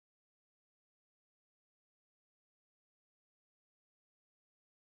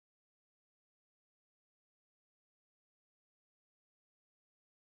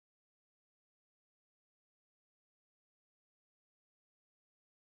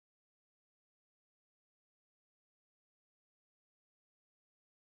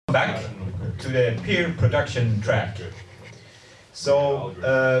Back to the peer production track. So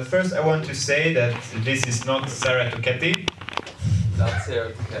first I want to say that this is not Sarah Tocchetti. Not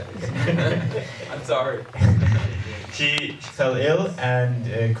Sarah Tocchetti. I'm sorry. She fell ill and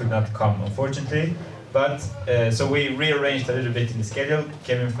could not come, unfortunately. But so we rearranged a little bit in the schedule.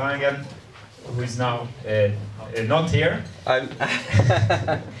 Kevin Flanagan, who is now not here,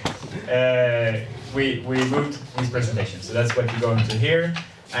 we moved his presentation. So that's what you're going to hear.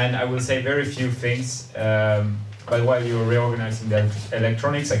 And I will say very few things. But while you're reorganizing the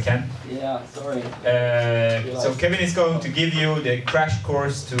electronics, I can. Yeah, sorry. So Kevin is going to give you the crash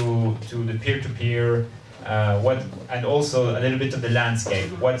course to the peer-to-peer, and also a little bit of the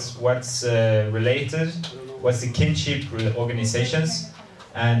landscape. What's related? What's the kinship organizations?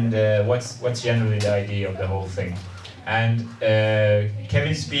 And what's generally the idea of the whole thing? And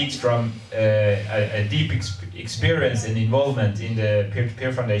Kevin speaks from a deep experience and involvement in the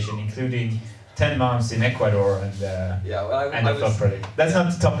peer-to-peer foundation, including 10 months in Ecuador and the thought project. That's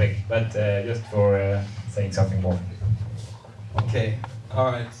not the topic, but just for saying something more. Okay,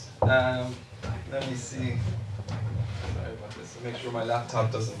 all right. Let me see. Sorry about this. Make sure my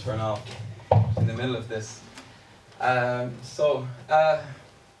laptop doesn't turn off in the middle of this.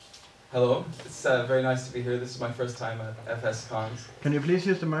 Hello. It's very nice to be here. This is my first time at FSCONS. Can you please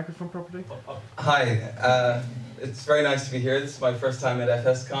use the microphone properly? Hi. It's very nice to be here. This is my first time at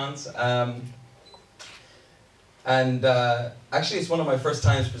FSCONS. Actually, it's one of my first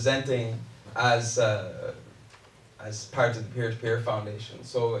times presenting as part of the Peer-to-Peer Foundation.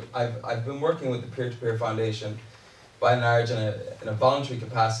 So I've been working with the Peer-to-Peer Foundation by and large in a voluntary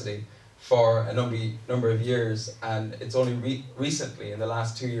capacity for a number of years, and it's only recently, in the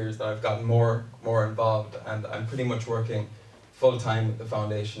last 2 years, that I've gotten more involved, and I'm pretty much working full-time with the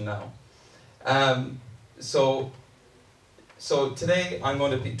foundation now. So today I'm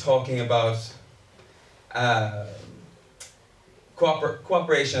going to be talking about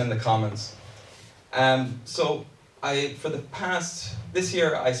cooperation in the commons. This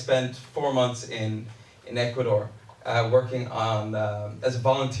year I spent 4 months in Ecuador working on as a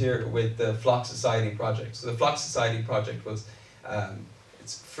volunteer with the Flock Society project. So the Flock Society project was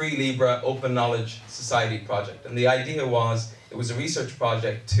it's Free Libra Open Knowledge Society project, and the idea was it was a research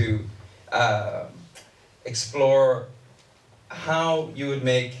project to explore how you would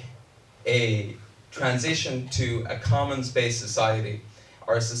make a transition to a commons-based society,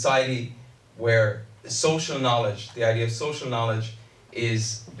 or a society where social knowledge, the idea of social knowledge,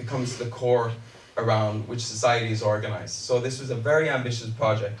 becomes the core around which society is organized. So this was a very ambitious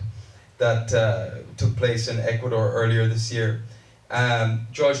project that took place in Ecuador earlier this year.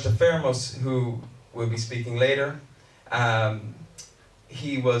 George de Fermos, who will be speaking later,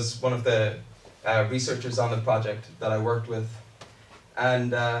 he was one of the researchers on the project that I worked with,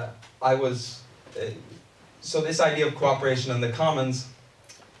 and so this idea of cooperation in the commons,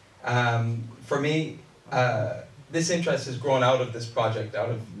 for me, this interest has grown out of this project, out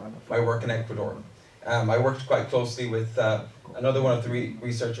of my work in Ecuador. I worked quite closely with another one of the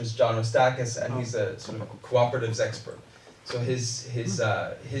researchers, John Rostakis, and he's a sort of cooperatives expert. So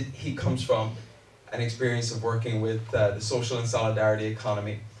he comes from an experience of working with the social and solidarity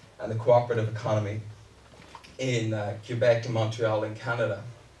economy and the cooperative economy in Quebec and Montreal in Canada.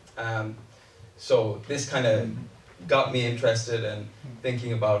 So this kind of got me interested in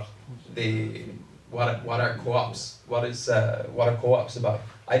thinking about what are co-ops? What are co-ops about?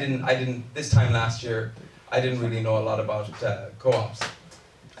 I didn't this time last year. I didn't really know a lot about co-ops,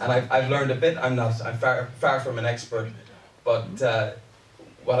 and I've learned a bit. I'm far from an expert, but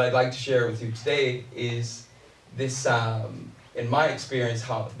what I'd like to share with you today is this. In my experience,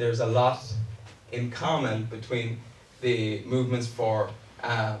 how there's a lot in common between the movements for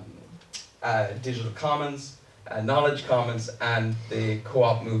digital commons, knowledge commons, and the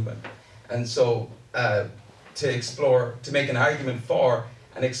co-op movement. And so to make an argument for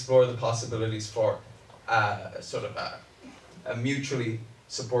and explore the possibilities for sort of a mutually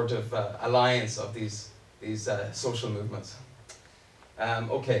supportive alliance of these social movements.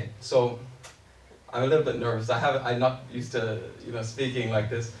 Okay, so I'm a little bit nervous. I'm not used to speaking like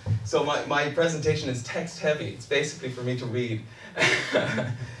this. So my presentation is text heavy. It's basically for me to read.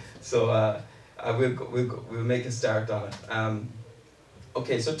 So we'll make a start on it.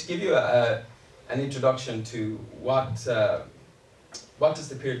 Okay, so to give you an introduction to what does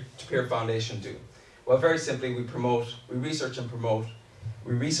the Peer-to-Peer Foundation do? Well, very simply, we research and promote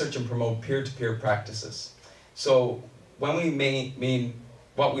peer-to-peer practices. So when we mean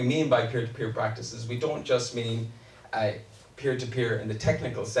what we mean by peer-to-peer practices, we don't just mean peer-to-peer in the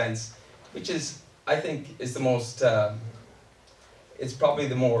technical sense, which is, I think, is the most it's probably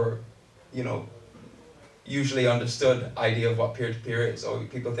the more, you know, usually understood idea of what peer-to-peer is. So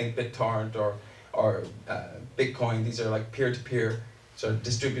people think BitTorrent or Bitcoin, these are like peer-to-peer sort of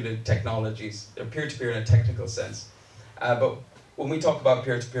distributed technologies. They're peer-to-peer in a technical sense. But when we talk about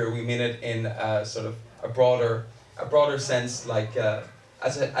peer-to-peer, we mean it in sort of a broader sense, like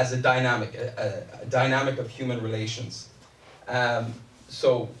as a dynamic of human relations.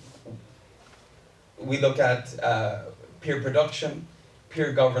 So we look at peer production,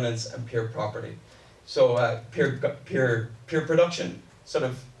 peer governance, and peer property. So peer production sort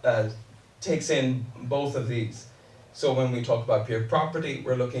of takes in both of these. So when we talk about peer property,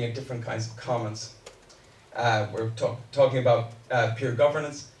 we're looking at different kinds of commons. We're talking about peer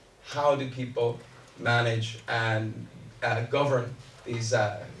governance. How do people manage and govern these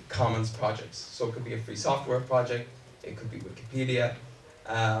commons projects? So it could be a free software project, it could be Wikipedia,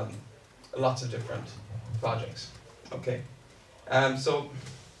 lots of different projects. Okay, so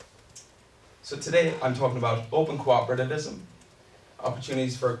today I'm talking about open cooperativism,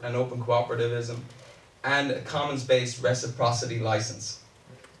 opportunities for an open cooperativism, and a commons-based reciprocity license.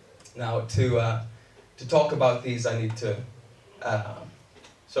 Now, to talk about these, I need to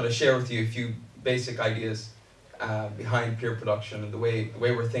sort of share with you a few basic ideas behind peer production and the way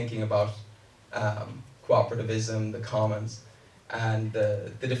we're thinking about cooperativism, the commons, and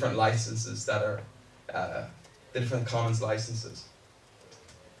the different licenses that are the different commons licenses.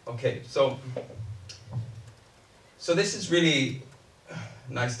 Okay, so this is really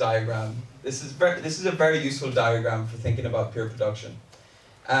a nice diagram. This is a very useful diagram for thinking about peer production.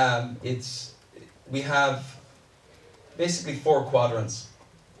 We have basically 4 quadrants,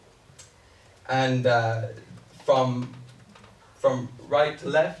 and from right to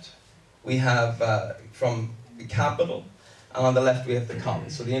left we have from the capital, and on the left we have the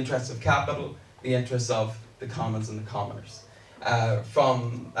commons. So the interests of capital, the interests of the commons and the commoners.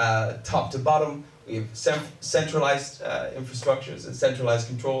 From top to bottom, we have centralized infrastructures and centralized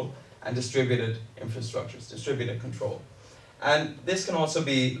control, and distributed infrastructures, distributed control. And this can also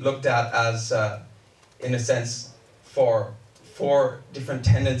be looked at as, in a sense, for 4 different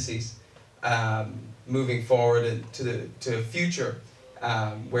tendencies moving forward to a future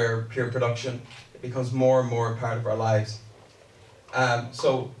where peer production becomes more and more a part of our lives.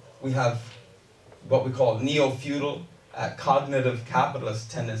 So we have what we call neo-feudal, cognitive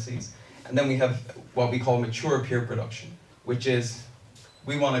capitalist tendencies, and then we have what we call mature peer production, which is,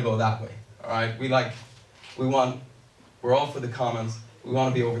 we want to go that way, all right? We're all for the commons, we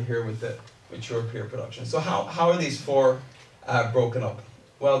want to be over here with the mature peer production. So how are these 4 broken up?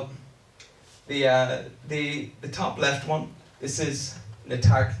 Well, the top left one, this is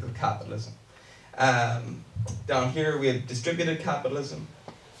netarchical capitalism. Down here we have distributed capitalism.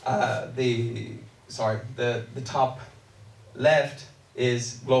 The top left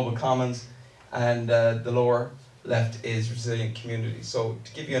is global commons, and the lower left is resilient communities. So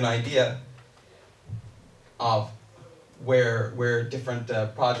to give you an idea of where different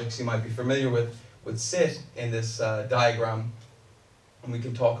projects you might be familiar with would sit in this diagram, and we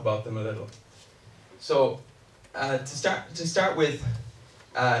can talk about them a little. So to start with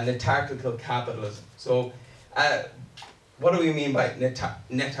netarchical capitalism. So what do we mean by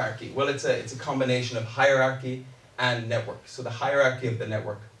netarchy? Well, it's a combination of hierarchy and network. So the hierarchy of the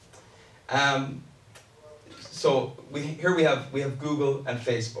network. So here we have Google and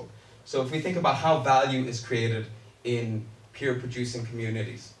Facebook. So if we think about how value is created in peer producing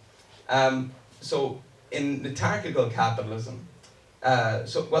communities. So in netarchical capitalism,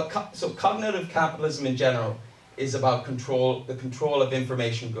 so cognitive capitalism in general is about the control of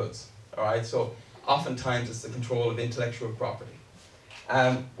information goods. All right, so oftentimes it's the control of intellectual property.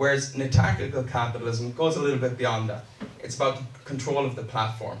 Whereas netarchical capitalism goes a little bit beyond that. It's about control of the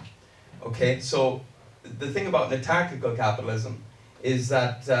platform. Okay, so the thing about netarchical capitalism is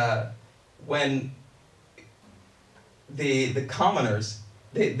that when the commoners,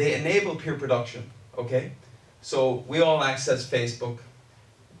 they enable peer production. Okay, so we all access Facebook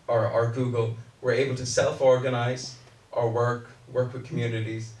or Google. We're able to self-organize our work with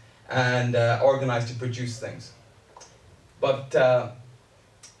communities, and organize to produce things. But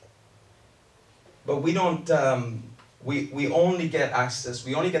we don't. We only get access.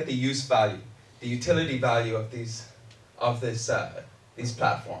 We only get the use value, the utility value of these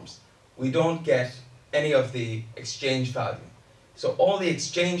platforms. We don't get any of the exchange value. So all the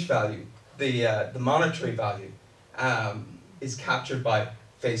exchange value, the monetary value, is captured by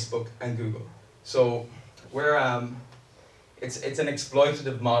Facebook and Google. So we're it's an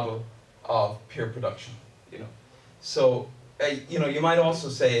exploitative model of peer production, you know. So you know, you might also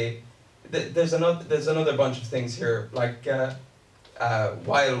say that there's another bunch of things here, like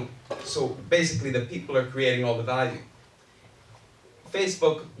so basically the people are creating all the value.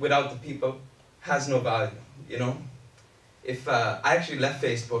 Facebook without the people has no value, you know? If I actually left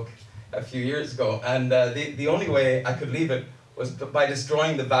Facebook a few years ago, and the only way I could leave it was by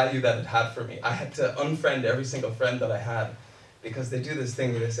destroying the value that it had for me. I had to unfriend every single friend that I had, because they do this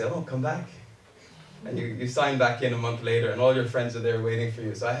thing where they say, oh, come back. And you sign back in a month later, and all your friends are there waiting for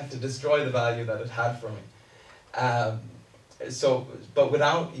you. So I had to destroy the value that it had for me. But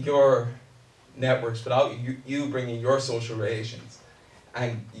without your networks, without you bringing your social relations,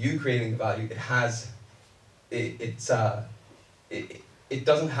 and you creating the value, it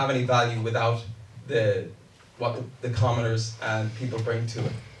doesn't have any value without what the commoners and people bring to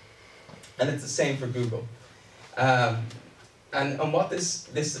it. And it's the same for Google. And what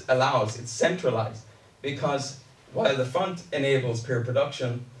this allows, it's centralized, because while the front enables peer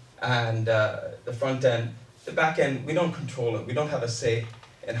production and the front end, the back end, we don't control it. We don't have a say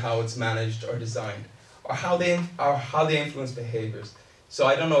in how it's managed or designed, or how they influence behaviors. So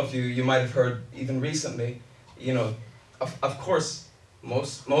I don't know if you might have heard even recently, you know, of course,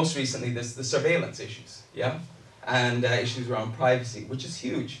 most recently there's the surveillance issues, yeah, and issues around privacy, which is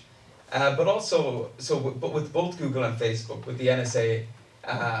huge. But also, but with both Google and Facebook, with the NSA,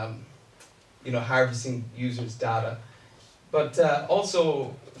 you know, harvesting users' data, but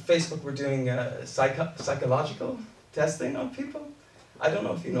also Facebook were doing psychological testing on people. I don't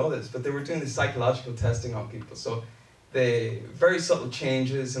know if you know this, but they were doing the psychological testing on people. So the very subtle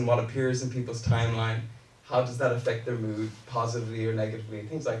changes in what appears in people's timeline, how does that affect their mood, positively or negatively,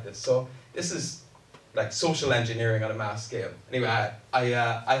 things like this. So this is like social engineering on a mass scale. Anyway, I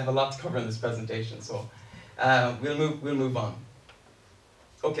have a lot to cover in this presentation, so we'll move on.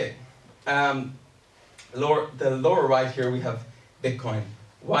 Okay, the lower right here we have Bitcoin.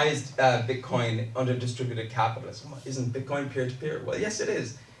 Why is Bitcoin under distributed capitalism? Isn't Bitcoin peer-to-peer? Well, yes, it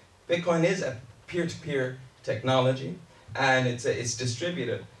is. Bitcoin is a peer-to-peer technology, and it's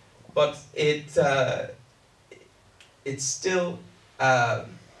distributed, but it's still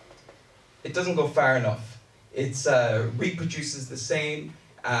it doesn't go far enough. It reproduces the same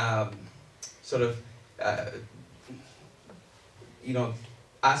sort of you know,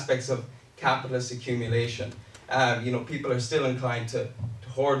 aspects of capitalist accumulation. You know, people are still inclined to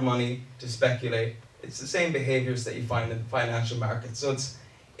hoard money, to speculate. It's the same behaviors that you find in the financial markets. So it's,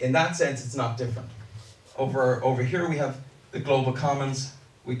 in that sense, it's not different. Over here we have the global commons,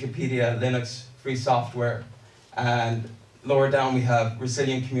 Wikipedia, Linux, free software, and lower down we have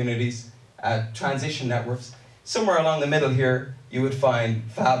resilient communities, transition networks. Somewhere along the middle here you would find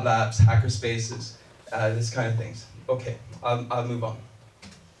fab labs, hacker spaces, this kind of things. Okay, I'll move on.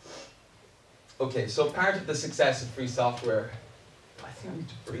 Okay, so part of the success of free software, I think I need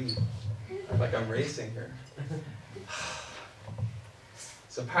to breathe, like I'm racing here.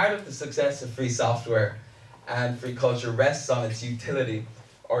 So part of the success of free software and free culture rests on its utility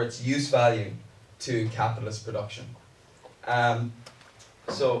or its use value to capitalist production.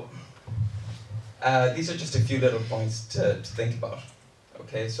 These are just a few little points to think about.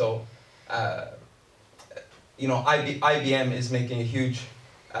 Okay, so you know, IBM is making a huge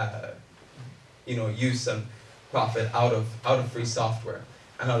you know, use and profit out of free software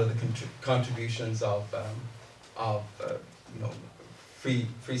and out of the contributions of you know,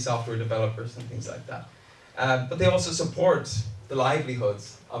 free software developers and things like that. But they also support the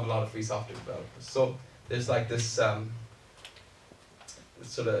livelihoods of a lot of free software developers. So there's like this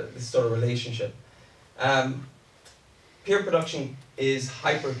sort of relationship. Peer production is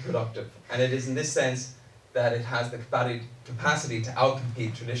hyper-productive, and it is in this sense that it has the capacity to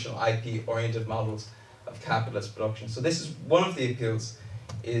outcompete traditional IP-oriented models of capitalist production. So this is one of the appeals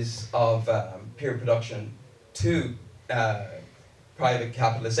of peer production to private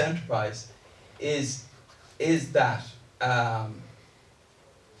capitalist enterprise is that,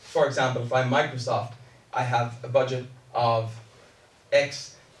 for example, if I'm Microsoft, I have a budget of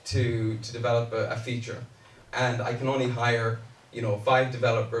X to develop a feature, and I can only hire, you know, 5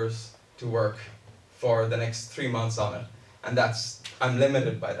 developers to work for the next 3 months on it, and I'm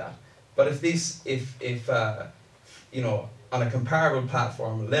limited by that. But if you know, on a comparable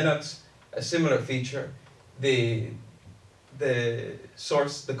platform, Linux, a similar feature, the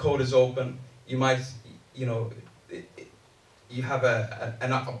source, the code is open. You might, you know, you have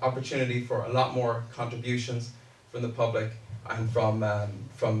an opportunity for a lot more contributions from the public and from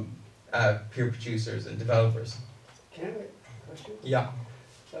peer producers and developers. Can I have a question? Yeah.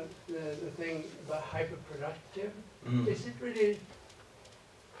 So the thing about hyperproductive, is it really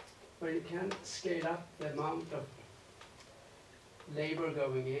where you can scale up the amount of labor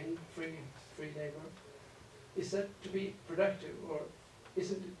going in, free labor? is that to be productive, or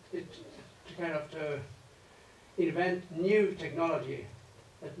isn't it to kind of to invent new technology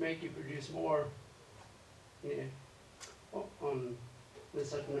that make you produce more on a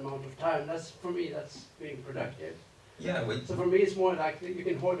certain amount of time? That's, for me, that's being productive. Yeah. So for me, it's more like that you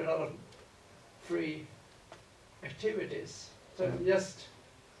can hold a lot of free activities. So just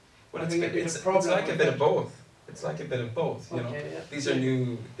Well, having it's problem like a with bit that. of both. It's like a bit of both. You know, Okay, yeah. these are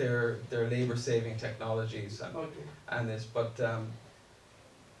new. They're labor saving technologies and this, but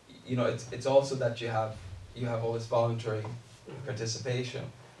you know, it's also that you have all this voluntary participation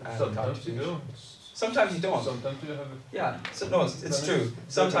and Sometimes you contribution. don't. Sometimes you don't. Sometimes you have. Yeah. So no, it's true.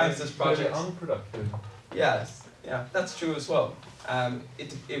 Sometimes this project. Very unproductive. Yes. Yeah, that's true as well.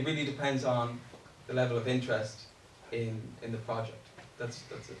 It really depends on the level of interest in the project. That's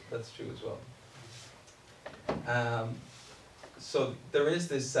true as well. So there is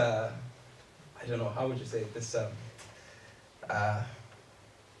this, I don't know, how would you say it, this,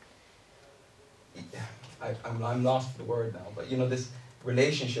 I'm lost for the word now, but you know, this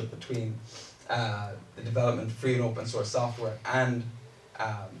relationship between the development of free and open source software and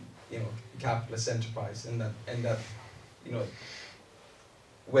you know, capitalist enterprise, in that you know,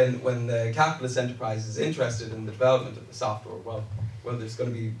 when the capitalist enterprise is interested in the development of the software, well there's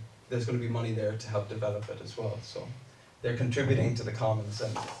going to be money there to help develop it as well. So they're contributing to the commons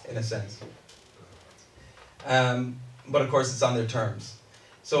in a sense. But of course it's on their terms.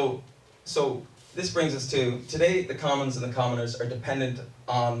 So this brings us to today. The commons and the commoners are dependent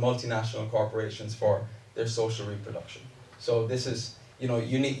on multinational corporations for their social reproduction. So this is, you know,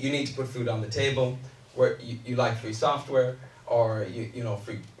 you need to put food on the table, where you like free software, or you know,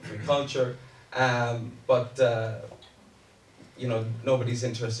 free culture, but you know, nobody's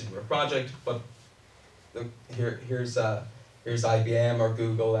interested in your project. But look, here's IBM or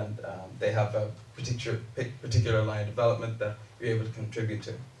Google, and they have a particular line of development that you're able to contribute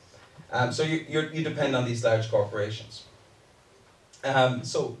to. So you depend on these large corporations.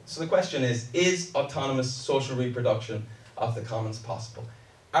 So the question is autonomous social reproduction of the commons possible?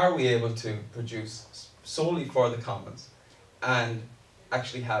 Are we able to produce solely for the commons and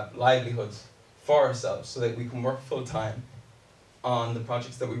actually have livelihoods for ourselves, so that we can work full time on the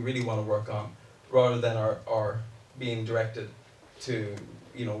projects that we really want to work on, rather than our being directed to,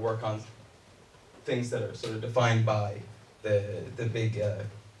 you know, work on things that are sort of defined by the big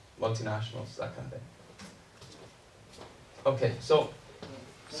multinationals, that kind of thing. Okay, so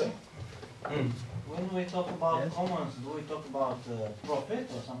when we talk about commons, do we talk about profit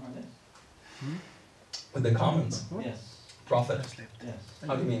or something like this? with the commons, Yes. profit. Yes.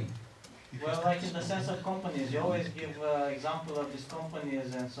 How do you mean? Well, like in the sense of companies, you always give example of these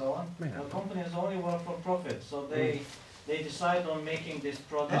companies and so on. Well, companies only work for profit, so they decide on making this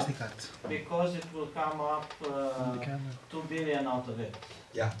product because it will come up 2 billion out of it.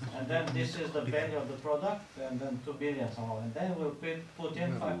 Yeah. And then this is the value of the product, and then 2 billion somehow, and then we'll put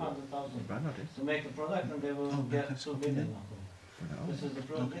in 500,000 to make the product, and they will get 2 billion out of it. This is the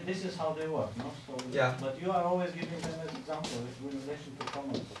this is how they work, no? So Yeah. But you are always giving them an example in relation to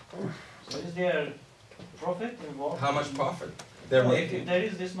commons. So is there profit involved? How much profit they're making There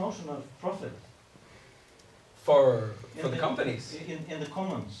is this notion of profit for the companies? in the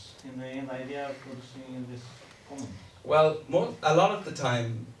commons, in the idea of producing in this commons. Well, a lot of the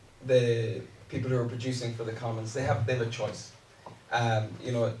time, the people who are producing for the commons, they have a choice.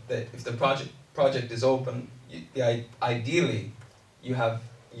 You know, if the project is open, ideally, you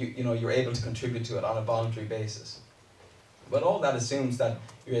know, you're able to contribute to it on a voluntary basis. But all that assumes that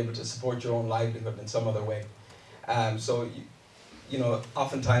you're able to support your own livelihood in some other way. So, you know,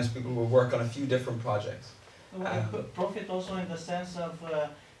 oftentimes people will work on a few different projects. Profit also in the sense of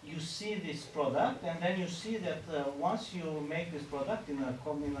you see this product, and then you see that once you make this product in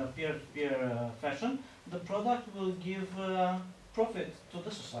a peer-to-peer fashion, the product will give profit to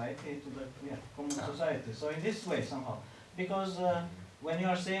the society, to the common society. So in this way somehow, because when you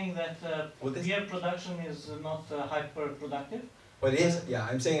are saying that peer production is not hyper-productive. Well, it is, yeah,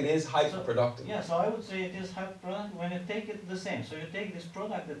 I'm saying it is hyper-productive. Yeah, so I would say it is hyper-productive when you take it the same. So you take this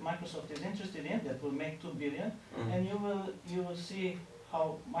product that Microsoft is interested in, that will make 2 billion, and you will see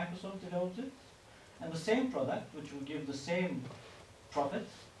how Microsoft develops it, and the same product, which will give the same profit,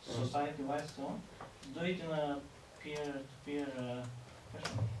 society-wise, so on, do it in a peer-to-peer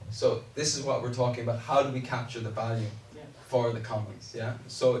fashion. So this is what we're talking about. How do we capture the value for the commons? Yeah.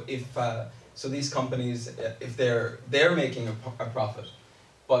 So if so, these companies, if they're making a profit,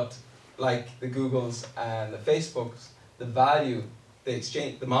 but like the Googles and the Facebooks, the value,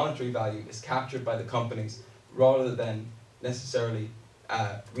 the monetary value is captured by the companies rather than necessarily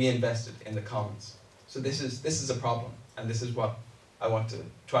reinvested in the commons. So this is a problem, and this is what I want to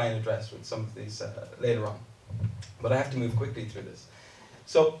try and address with some of these later on. But I have to move quickly through this.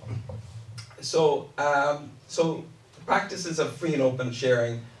 So practices of free and open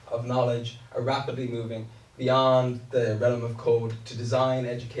sharing of knowledge are rapidly moving beyond the realm of code to design,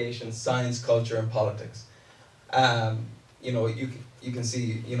 education, science, culture, and politics. You know, you can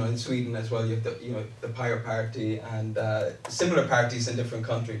see, you know, in Sweden as well, you have the Pirate Party and similar parties in different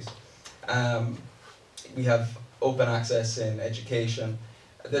countries. We have open access in education.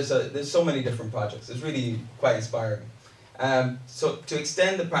 There's so many different projects. It's really quite inspiring. So to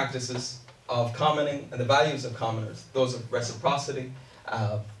extend the practices of commoning and the values of commoners, those of reciprocity,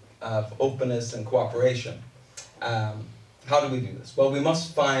 of openness and cooperation, how do we do this? Well, we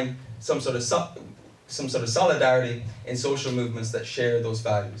must find some sort of solidarity in social movements that share those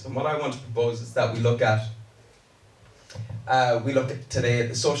values. And what I want to propose is that we look at today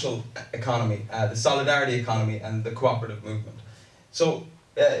the social economy, the solidarity economy, and the cooperative movement. So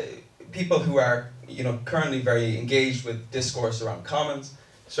people who are, you know, currently very engaged with discourse around commons,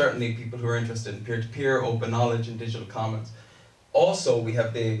 certainly people who are interested in peer-to-peer, open knowledge, and digital commons. Also, we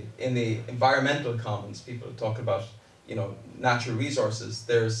have in the environmental commons, people talk about, you know, natural resources.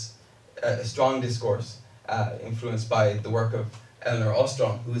 There's a strong discourse influenced by the work of Elinor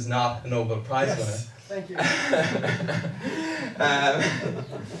Ostrom, who is not a Nobel Prize winner. Thank you.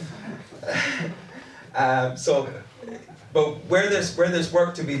 But where there's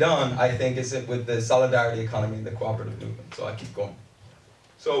work to be done, I think, is with the solidarity economy and the cooperative movement. So I keep going.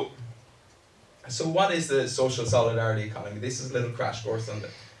 So what is the social solidarity economy? This is a little crash course on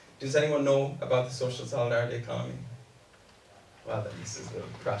it. Does anyone know about the social solidarity economy? Well, then this is a little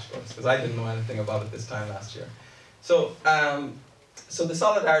crash course, because I didn't know anything about it this time last year. So the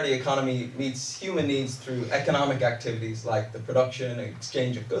solidarity economy meets human needs through economic activities like the production and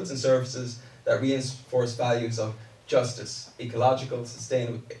exchange of goods and services that reinforce values of justice, ecological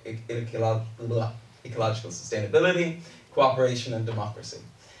sustainability, cooperation, and democracy.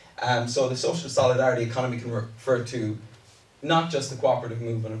 So the social solidarity economy can refer to not just the cooperative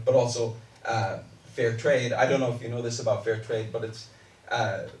movement, but also fair trade. I don't know if you know this about fair trade, but it's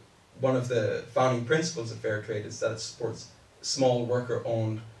one of the founding principles of fair trade is that it supports small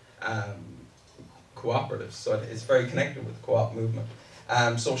worker-owned cooperatives. So it's very connected with the co-op movement.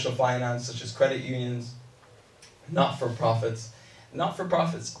 Social finance, such as credit unions, not-for-profits.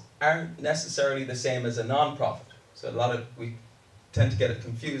 Not-for-profits aren't necessarily the same as a non-profit. So we tend to get it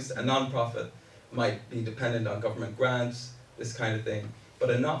confused. A non-profit might be dependent on government grants, this kind of thing. But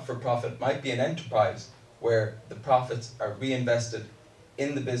a not-for-profit might be an enterprise where the profits are reinvested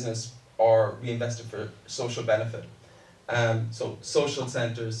in the business or reinvested for social benefit. So social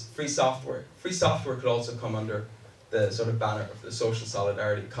centers, free software. Free software could also come under the sort of banner of the social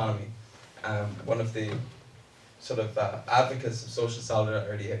solidarity economy. One of the sort of advocates of social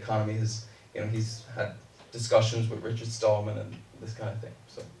solidarity economy has, you know, he's had discussions with Richard Stallman and this kind of thing.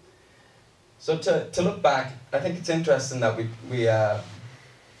 So to look back, I think it's interesting that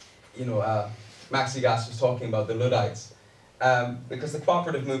Max Degas was talking about the Luddites, because the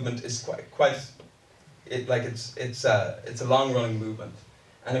cooperative movement is it's a long-running movement,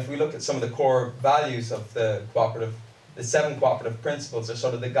 and if we look at some of the core values of the cooperative, the 7 cooperative principles are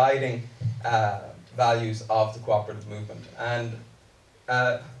sort of the guiding values of the cooperative movement, and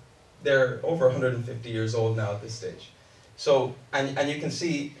they're over 150 years old now at this stage. So, and you can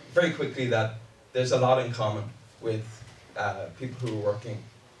see very quickly that there's a lot in common with people who are working,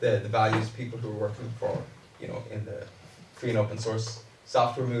 the values people who are working for, you know, in the free and open source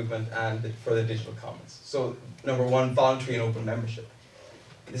software movement and for the digital commons. So, number 1, voluntary and open membership.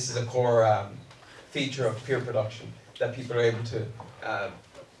 This is a core feature of peer production, that people are able to,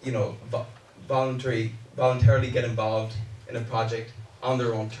 voluntarily get involved in a project on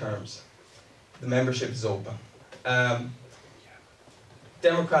their own terms. The membership is open.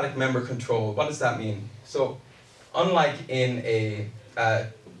 Democratic member control, what does that mean? So, unlike in a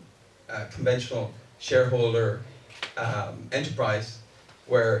conventional shareholder enterprise,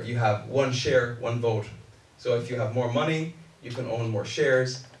 where you have 1 share, 1 vote. So if you have more money, you can own more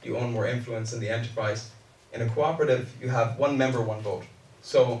shares, you own more influence in the enterprise. In a cooperative, you have 1 member, 1 vote.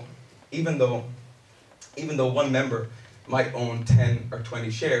 So even though 1 member might own 10 or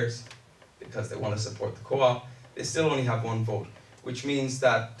 20 shares, because they want to support the co-op, they still only have 1 vote, which means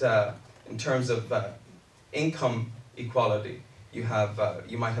that in terms of income equality, you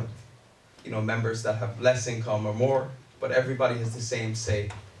might have, you know, members that have less income or more, but everybody has the same say.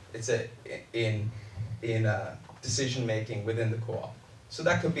 It's in decision making within the co-op. So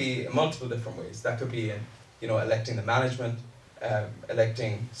that could be in multiple different ways. That could be in, you know, electing the management,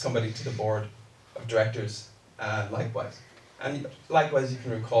 electing somebody to the board of directors, likewise. And likewise, you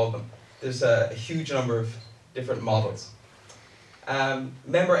can recall them. There's a huge number of different models.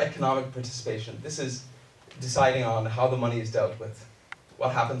 Member economic participation. This is deciding on how the money is dealt with,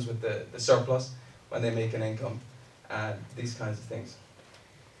 what happens with the surplus when they make an income, and these kinds of things.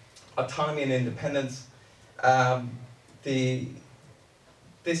 Autonomy and independence. The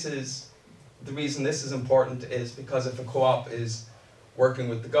reason this is important is because if a co-op is working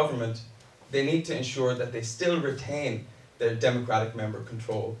with the government, they need to ensure that they still retain their democratic member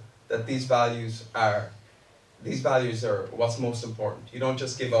control, that these values are what's most important. You don't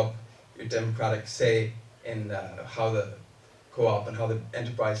just give up your democratic say in how the co-op and how the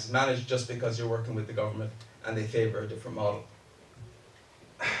enterprise is managed just because you're working with the government and they favor a different model.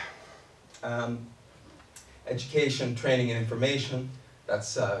 Education, training and information.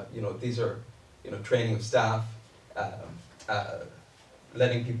 That's, these are, training of staff,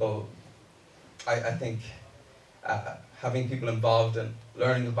 letting people, I think, having people involved in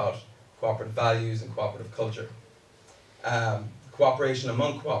learning about cooperative values and cooperative culture. Cooperation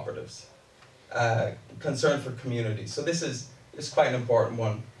among cooperatives. Concern for communities. So this is quite an important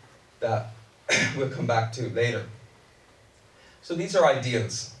one that we'll come back to later. So these are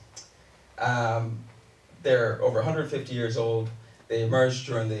ideals. They're over 150 years old. They emerged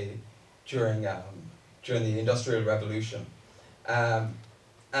during the Industrial Revolution,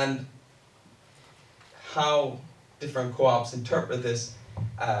 and how different co-ops interpret this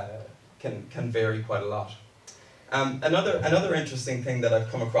can vary quite a lot. Another interesting thing that I've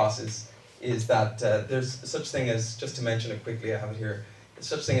come across is that there's such thing as, just to mention it quickly, I have it here, there's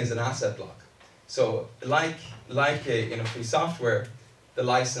such thing as an asset block. So like in a free software, the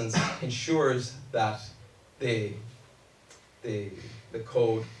license ensures that the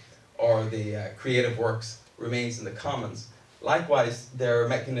code or the creative works remains in the commons. Likewise, there are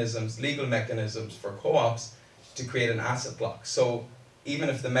mechanisms, legal mechanisms for co-ops to create an asset block. So even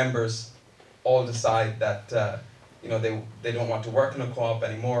if the members all decide that they don't want to work in a co-op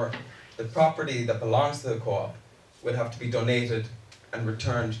anymore, the property that belongs to the co-op would have to be donated and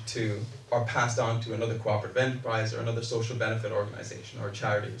returned to or passed on to another cooperative enterprise or another social benefit organization or a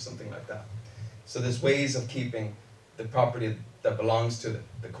charity or something like that. So there's ways of keeping the property that belongs to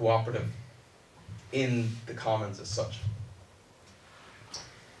the cooperative in the commons as such.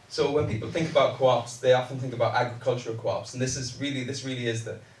 So when people think about co-ops, they often think about agricultural co-ops, and this really is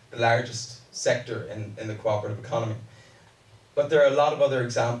the largest sector in the cooperative economy. But there are a lot of other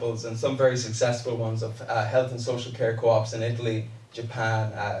examples, and some very successful ones, of health and social care co-ops in Italy,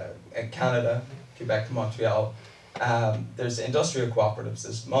 Japan, and Canada, Quebec, Montreal. There's industrial cooperatives.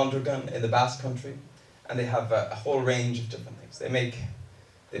 There's Mondragon in the Basque Country, and they have a whole range of different things. They make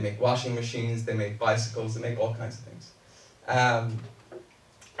washing machines, they make bicycles, they make all kinds of things.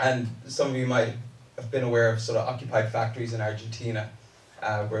 And some of you might have been aware of sort of occupied factories in Argentina,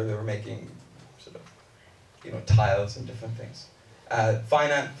 where they were making sort of, tiles and different things.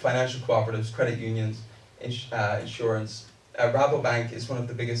 Financial cooperatives, credit unions, insurance. Rabobank is one of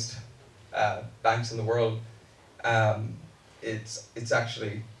the biggest banks in the world. It's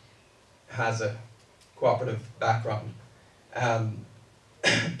actually has a cooperative background,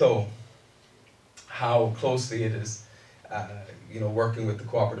 though how closely it is, working with the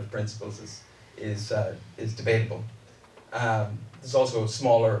cooperative principles is debatable. There's also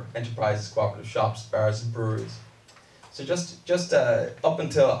smaller enterprises, cooperative shops, bars, and breweries. So just up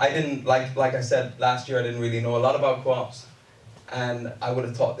until I didn't like I said last year, I didn't really know a lot about co-ops, and I would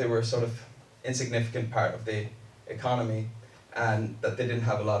have thought they were a sort of insignificant part of the economy, and that they didn't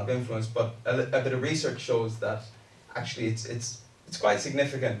have a lot of influence. But a bit of research shows that actually it's quite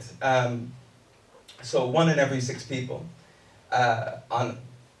significant. So 1 in every 6 people, on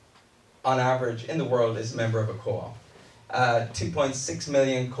average in the world, is a member of a co-op. 2.6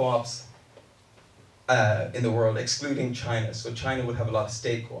 million co-ops in the world, excluding China. So China would have a lot of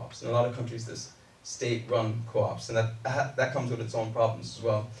state co-ops. In a lot of countries there's state-run co-ops, and that comes with its own problems as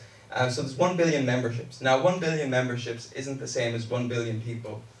well. So there's 1 billion memberships. Now 1 billion memberships isn't the same as 1 billion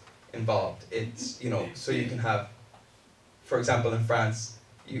people involved. It's, so you can have, for example, in France,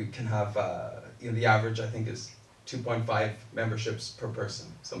 you can have, the average I think is 2.5 memberships per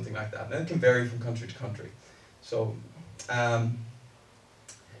person, something like that. And it can vary from country to country. So,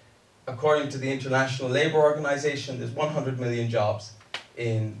 according to the International Labour Organization, there's 100 million jobs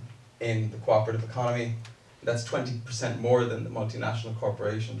in the cooperative economy. That's 20% more than the multinational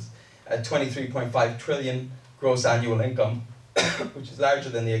corporations. 23.5 trillion gross annual income, which is larger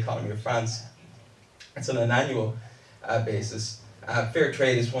than the economy of France. It's on an annual basis. Fair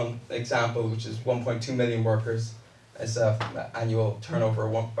trade is one example, which is 1.2 million workers. It's an annual turnover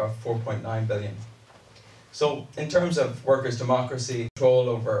of 4.9 billion. So in terms of workers' democracy, control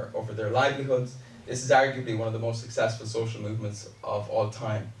over their livelihoods, this is arguably one of the most successful social movements of all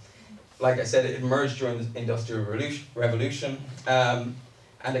time. Like I said, it emerged during the Industrial Revolution, and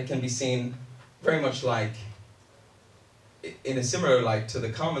it can be seen very much like, in a similar light to the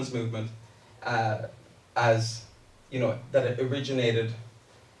Commons movement, as, you know, that it originated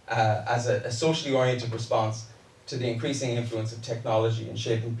as a socially oriented response to the increasing influence of technology in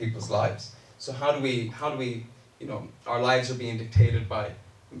shaping people's lives. So how do we, you know, our lives are being dictated by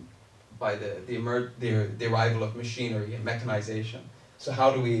the arrival of machinery and mechanization. So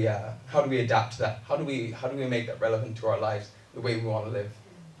how do we adapt to that? How do we make that relevant to our lives, the way we want to live?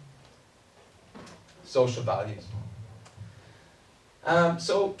 Social values.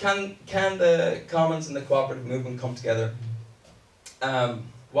 So can the Commons and the cooperative movement come together?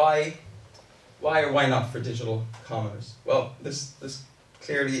 Why or why not for digital commoners? Well, this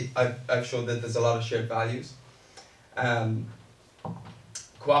clearly I've showed that there's a lot of shared values.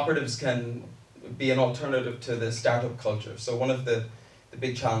 Cooperatives can be an alternative to the startup culture. So one of the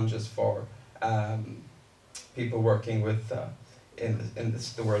big challenges for people working with in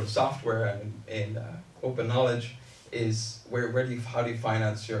the world of software and in open knowledge is how do you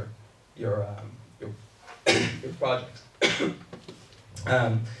finance your projects?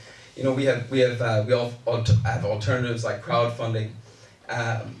 You know, we all have alternatives like crowdfunding.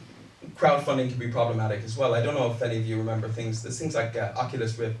 Crowdfunding can be problematic as well. I don't know if any of you remember things. There's things like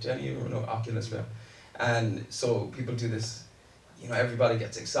Oculus Rift. Do any of you know Oculus Rift? And so people do this. You know, everybody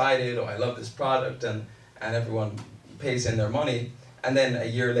gets excited. Oh, I love this product, and everyone pays in their money. And then a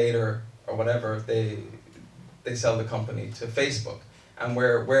year later or whatever, they sell the company to Facebook. And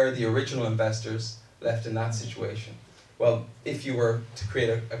where are the original investors left in that situation? Well, if you were to create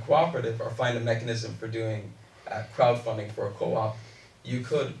a cooperative or find a mechanism for doing crowdfunding for a co-op, you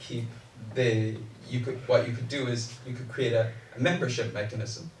could keep what you could do is you could create a membership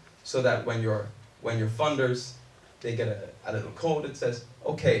mechanism so that when your funders, they get a little code that says,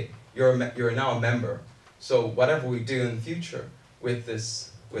 okay, you're now a member. So whatever we do in the future with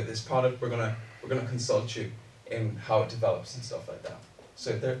this product, we're gonna consult you in how it develops and stuff like that.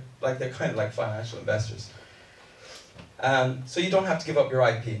 So they're kind of like financial investors. So you don't have to give up your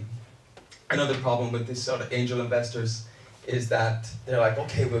IP. Another problem with this sort of angel investors is that they're like,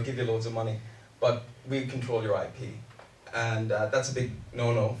 okay, we'll give you loads of money, but we control your IP. And that's a big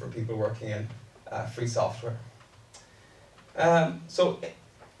no-no for people working in free software. So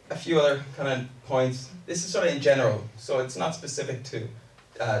a few other kind of points. This is sort of in general, so it's not specific to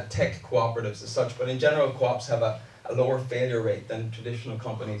tech cooperatives as such, but in general, co-ops have a lower failure rate than traditional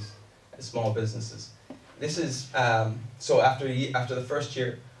companies and small businesses. This is, so after the first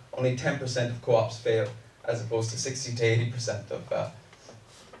year, only 10% of co-ops fail, as opposed to 60 to 80% of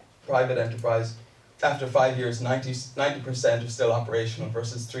private enterprise. After 5 years, 90% are still operational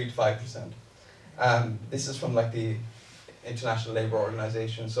versus 3 to 5%. This is from like the International Labour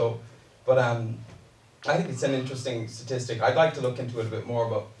Organization. So, but I think it's an interesting statistic. I'd like to look into it a bit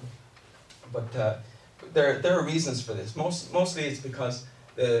more, but there are reasons for this. Mostly it's because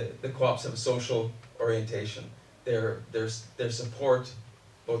the co-ops have a social orientation. Their support,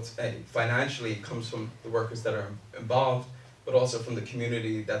 both financially, comes from the workers that are involved, but also from the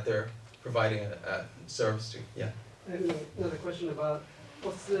community that they're providing a service to. Yeah. And another question about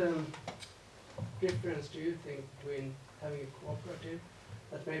what's the difference, do you think, between having a cooperative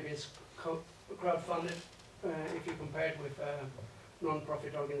that maybe is crowdfunded, if you compare it with a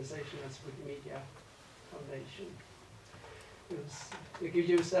non-profit organization as Wikimedia Foundation? You could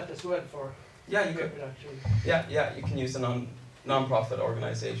use that as well for reproduction. Yeah, you can use a non-profit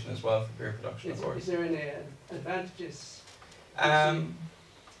organization as well for peer production, of course. Is there any advantages?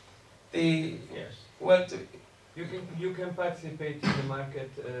 Yes. Well, you can participate in the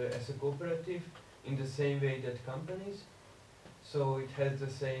market as a cooperative in the same way that companies. So it has the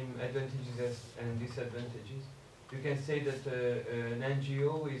same advantages and disadvantages. You can say that an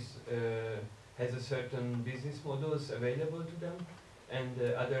NGO has a certain business models available to them, and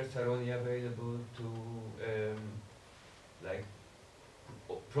others are only available to like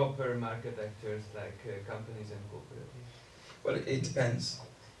proper market actors like companies and cooperatives. Well, it depends.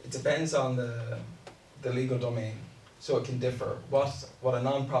 It depends on the legal domain. So it can differ. What a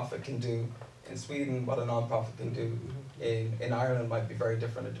non-profit can do in Sweden, what a non-profit can do in Ireland might be very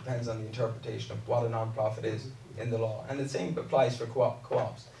different. It depends on the interpretation of what a non-profit is in the law. And the same applies for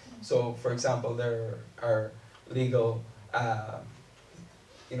co-ops. So, for example, there are legal, there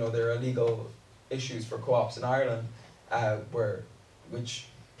are legal issues for co-ops in Ireland which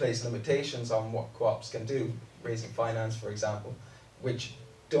place limitations on what co-ops can do, raising finance, for example, which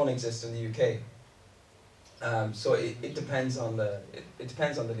don't exist in the UK. So it depends on the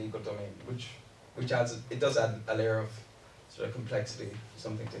legal domain, which does add a layer of sort of complexity,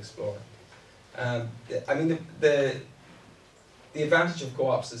 something to explore. I mean the advantage of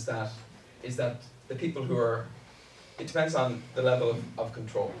co-ops is that the people who are, it depends on the level of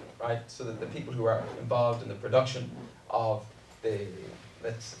control, right? So that the people who are involved in the production of the,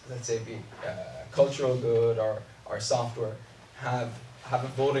 let's say be cultural good or software have a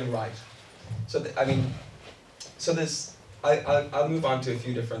voting right. So I mean, so this, I'll move on to a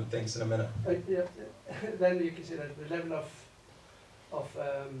few different things in a minute. Yeah, then you can see that the level of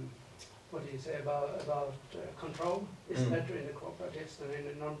what do you say about control is better in the cooperatives than in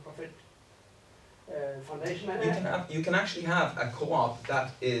the non-profit foundation. You can actually have a co-op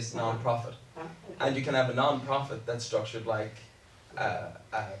that is non-profit, okay. and you can have a non-profit that's structured like a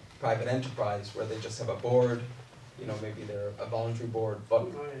private enterprise where they just have a board. You know, maybe they're a voluntary board, but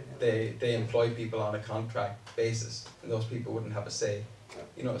they employ people on a contract basis, and those people wouldn't have a say.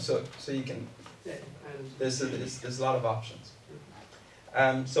 You know, so you can. There's a lot of options.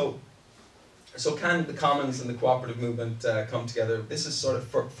 So can the commons and the cooperative movement come together? This is sort of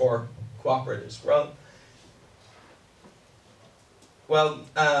for cooperatives. Well,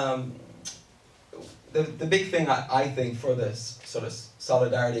 the big thing I think for this sort of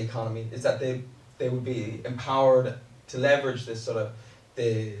solidarity economy is that they would be empowered to leverage this sort of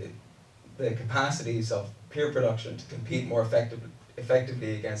the capacities of peer production to compete more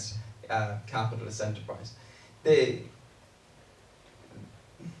effectively against capitalist enterprise. The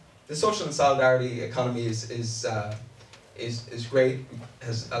social and solidarity economy is great,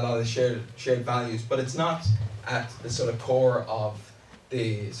 has a lot of shared values, but it's not at the sort of core of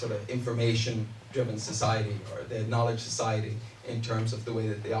the sort of information-driven society or the knowledge society in terms of the way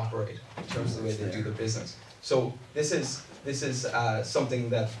that they operate, in terms of the way they do their business. So this is something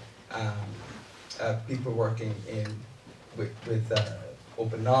that people working with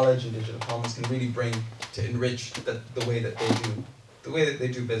open knowledge and digital commons can really bring to enrich the way that they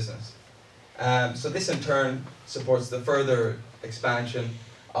do business. So this in turn supports the further expansion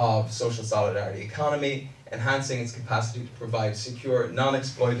of social solidarity economy, enhancing its capacity to provide secure,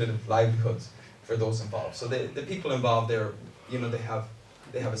 non-exploitative livelihoods for those involved. So the people involved, they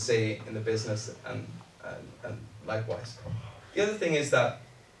have a say in the business and likewise. The other thing is that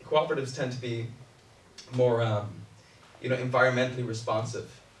cooperatives tend to be more environmentally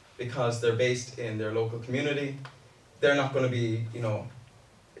responsive because they're based in their local community. They're not going to be,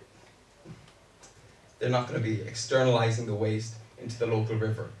 they're not going to be externalizing the waste into the local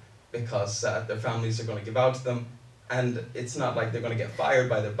river because their families are going to give out to them, and it's not like they're going to get fired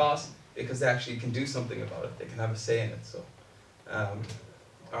by their boss because they actually can do something about it. They can have a say in it. So,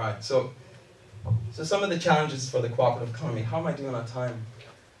 all right. So some of the challenges for the cooperative economy. How am I doing on time?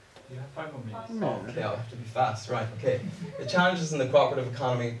 You have 5 more minutes. Okay, I'll have to be fast. Right. Okay. The challenges in the cooperative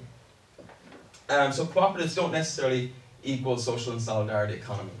economy. So cooperatives don't necessarily equal social and solidarity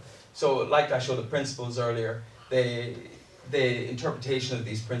economy. So like I showed the principles earlier, the interpretation of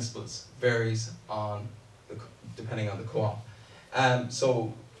these principles varies depending on the co-op.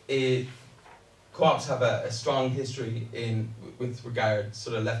 Co-ops have a strong history with regard to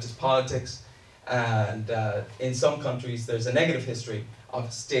sort of leftist politics, and in some countries there's a negative history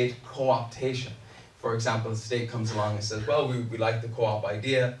of state co-optation. For example, the state comes along and says, well, we like the co-op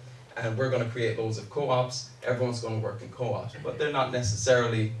idea, and we're going to create loads of co-ops, everyone's going to work in co-ops. But they're not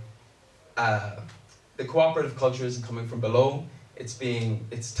necessarily, the cooperative culture isn't coming from below,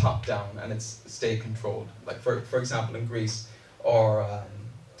 it's top down and it's state controlled. Like for example in Greece or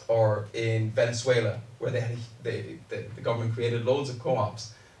in Venezuela, where the government created loads of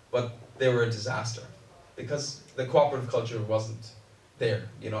co-ops, but they were a disaster because the cooperative culture wasn't there,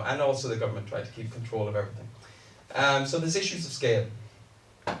 and also the government tried to keep control of everything. So there's issues of scale.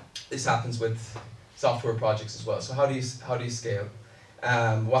 This happens with software projects as well. So how do you scale?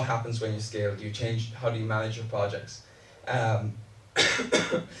 What happens when you scale? Do you change? How do you manage your projects?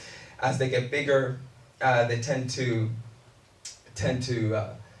 As they get bigger, they tend to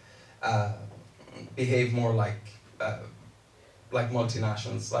behave more like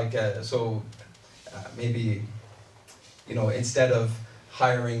multinationals. Maybe instead of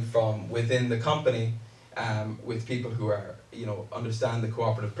hiring from within the company with people who are understand the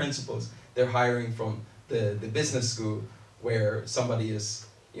cooperative principles, they're hiring from the business school where somebody is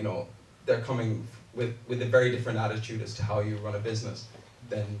they're coming with a very different attitude as to how you run a business.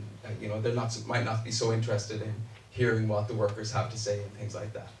 Then they're might not be so interested in hearing what the workers have to say and things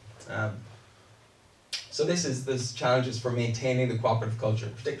like that. So there's challenges for maintaining the cooperative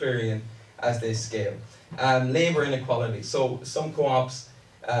culture, particularly as they scale. Labor inequality. So some co-ops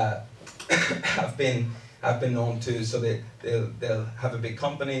have been have been known to, so they'll have a big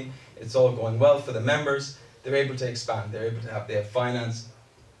company, it's all going well for the members, they're able to expand, they have finance,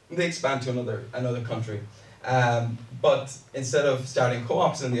 they expand to another country. But instead of starting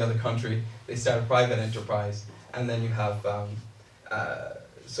co-ops in the other country, they start a private enterprise, and then you have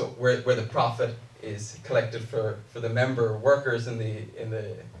so where the profit is collected for the member workers in the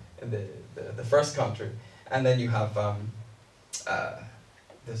first country, and then you have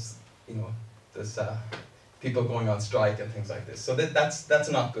this people going on strike and things like this. So that's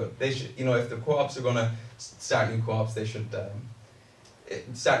not good. They should, if the co-ops are going to start new co-ops, they should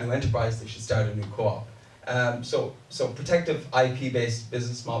start new enterprise. They should start a new co-op. So protective IP-based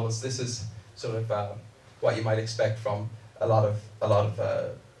business models. This is sort of what you might expect from a lot of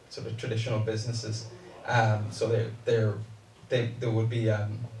sort of traditional businesses. So they would be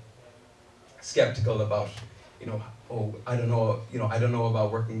skeptical about, oh, I don't know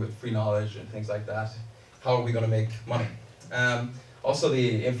about working with free knowledge and things like that. How are we going to make money? Also,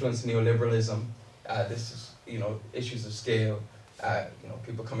 the influence of neoliberalism. This is, issues of scale.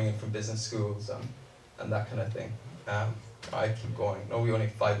 People coming in from business schools and that kind of thing. I keep going. No, we only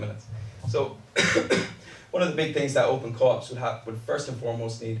have 5 minutes. So one of the big things that open co-ops would first and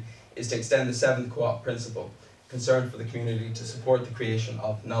foremost need is to extend the 7th co-op principle, concern for the community, to support the creation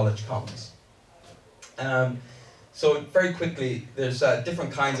of knowledge commons. So very quickly, there's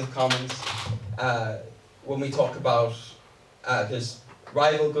different kinds of commons. When we talk about, there's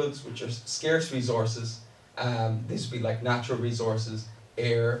rival goods, which are scarce resources. These would be like natural resources,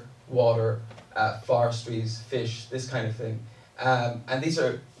 air, water, forestries, fish, this kind of thing. And these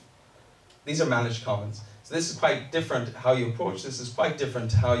are managed commons. So this is quite different. How you approach this is quite different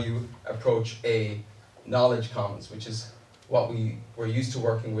to how you approach a knowledge commons, which is what we're used to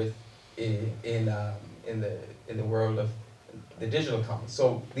working with in the world of the digital commons.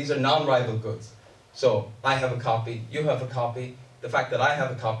 So these are non-rival goods. So I have a copy, you have a copy. The fact that I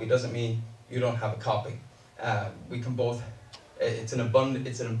have a copy doesn't mean you don't have a copy. We can both. It's an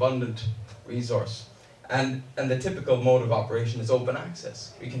abundant resource, and the typical mode of operation is open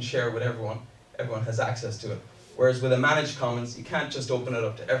access. We can share it with everyone. Everyone has access to it. Whereas with a managed commons, you can't just open it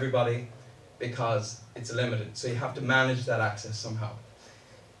up to everybody because it's limited. So you have to manage that access somehow.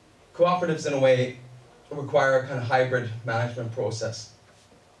 Cooperatives, in a way, require a kind of hybrid management process.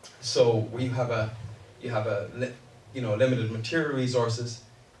 So where you have a limited material resources,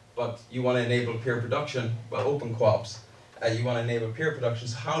 but you want to enable peer production. Well, open co-ops, you want to enable peer production.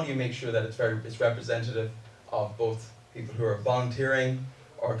 So how do you make sure that it's representative of both people who are volunteering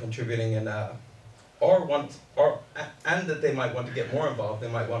or contributing in and that they might want to get more involved. They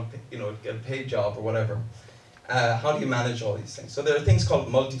might want to get a paid job or whatever. How do you manage all these things? So there are things called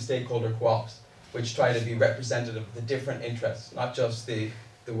multi-stakeholder co-ops, which try to be representative of the different interests, not just the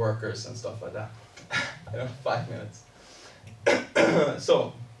workers and stuff like that. I don't have 5 minutes.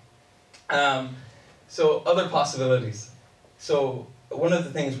 So other possibilities. So one of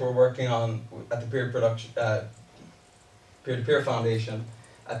the things we're working on at the Peer-to-Peer Foundation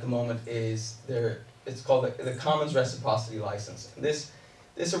at the moment is it's called the Commons Reciprocity License. And this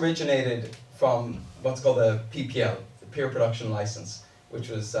originated from what's called the PPL, the Peer Production License, which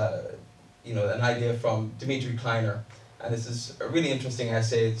was an idea from Dimitri Kleiner. And this is a really interesting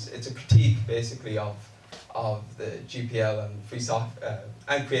essay. It's a critique basically of the GPL and free software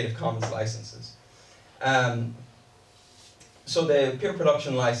and Creative Commons licenses. So the peer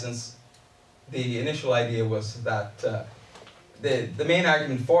production license, the initial idea was that the main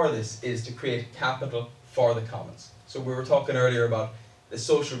argument for this is to create capital for the commons. So we were talking earlier about the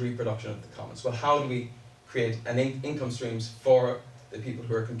social reproduction of the commons. Well, how do we create income streams for the people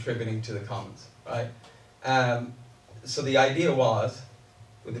who are contributing to the commons, right? So the idea was,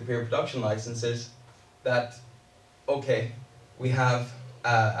 with the peer production licenses, that okay, we have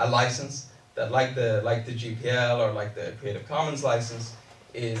a license that, like the GPL or like the Creative Commons license,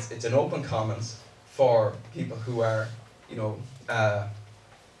 it's an open commons for people who are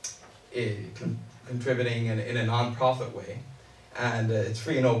contributing in a non-profit way, and it's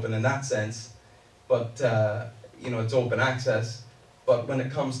free and open in that sense. But it's open access. But when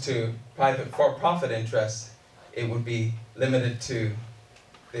it comes to for-profit interests, it would be limited to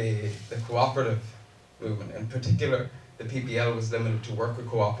the cooperative movement. In particular, the PPL was limited to worker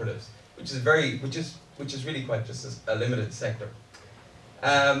cooperatives, which is really quite just a limited sector.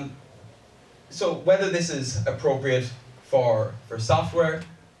 So whether this is appropriate for software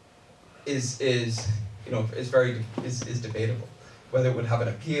is debatable. Whether it would have an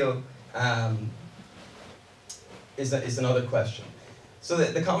appeal is another question. So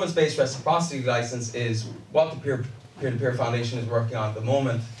the commons-based reciprocity license is what the Peer-to-Peer Foundation is working on at the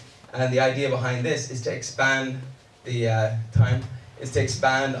moment, And the idea behind this is to expand the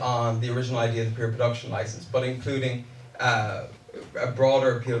expand on the original idea of the peer production license, but including a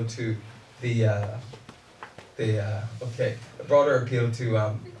broader appeal to a broader appeal to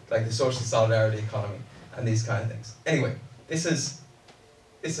like the social solidarity economy and these kind of things. Anyway, this is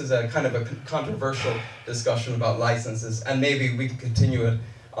a kind of a controversial discussion about licenses, and maybe we can continue it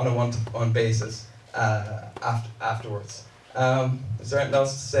on a one-to-one basis afterwards. Is there anything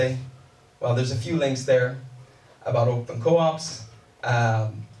else to say? Well, there's a few links there about open co-ops.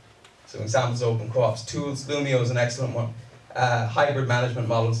 So examples of open co-ops tools. Lumio is an excellent one. Hybrid management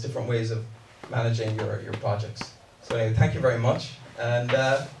models, different ways of managing your projects. So anyway, thank you very much, and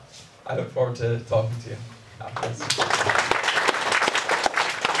I look forward to talking to you afterwards.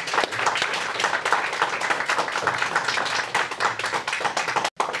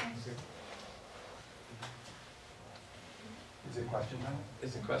 Is it question time?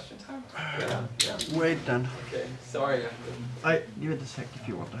 Is it question time? Yeah. Wait then. Okay, sorry. Give it a sec if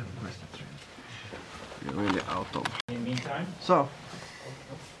you want to have a question. You're really out of. In the meantime? So,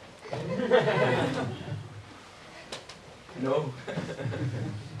 No.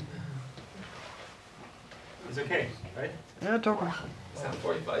 It's okay, right? yeah, talk on. It's not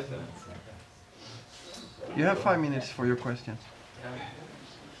 45 minutes. You have 5 minutes for your questions.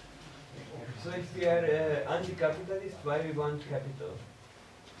 So if we are anti-capitalist, why we want capital?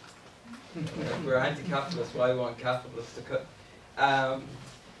 If we're anti-capitalist, why we want capitalists to cut?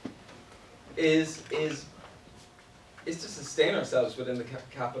 Is to sustain ourselves within the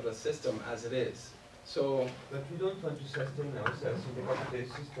capitalist system as it is. So, But we don't want to sustain ourselves in the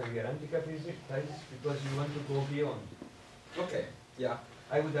capitalist system. We are anti-capitalist because we want to go beyond. okay, yeah,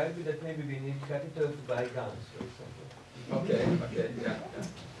 I would argue that maybe we need capital to buy guns, for example. okay, yeah.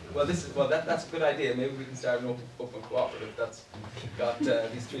 Well, that's a good idea. Maybe we can start an open cooperative that's got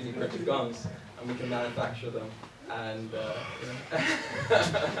these 3D printed guns, and we can manufacture them, and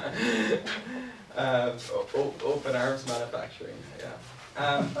open arms manufacturing. Yeah.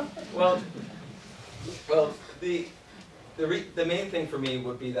 Well, the main thing for me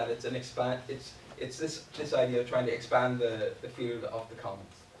would be that it's this idea of trying to expand the field of the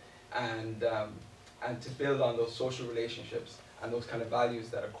commons, and to build on those social relationships and those kind of values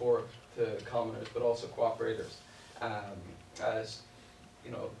that are core to commoners, but also cooperators, as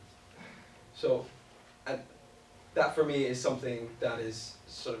you know. So, and that for me is something that is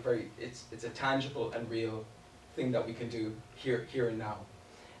sort of it's a tangible and real thing that we can do here and now,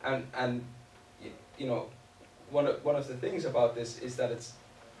 and you know, one of the things about this is that it's,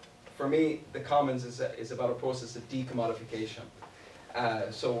 for me, the commons is about a process of decommodification.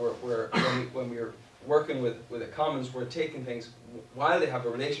 So when we're working with the commons, we're taking things, while they have a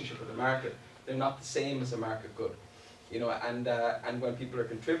relationship with the market, they're not the same as a market good, you know, and when people are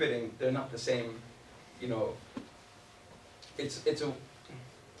contributing, they're not the same, you know. It's a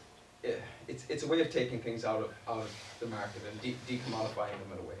way of taking things out of the market and decommodifying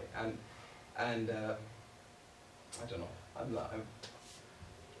them in a way, and I don't know. I'm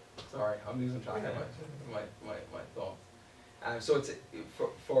sorry. I'm losing track of my thoughts. So it's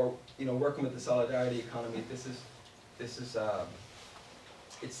for you know, working with the solidarity economy. This is it's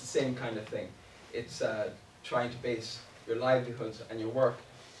the same kind of thing. It's trying to base your livelihoods and your work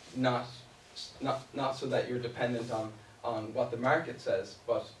not so that you're dependent on what the market says,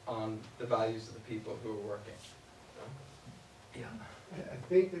 but on the values of the people who are working. Yeah. I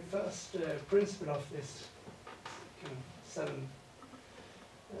think the first principle of this kind of 7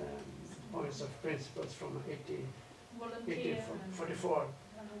 points of principles from 1844.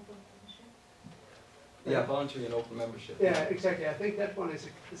 Yeah, voluntary and open membership. Yeah, exactly. I think that one is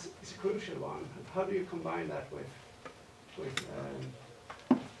a crucial one. How do you combine that with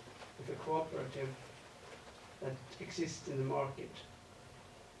a cooperative that exists in the market?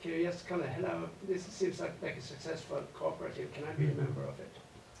 Can you just kind of, hello, this seems like a successful cooperative, can I be a member of it?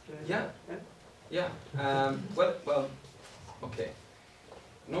 Yeah. Well, okay.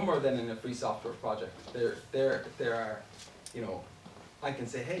 No more than in a free software project. There are, you know, I can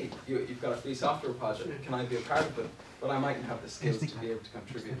say, hey, you've got a free software project, can I be a part of it? But I mightn't have the skills to be able to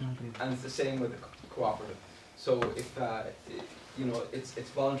contribute. And it's the same with the cooperative. So if, you know, it's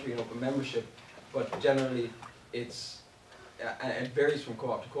voluntary and open membership, but generally it's, and it varies from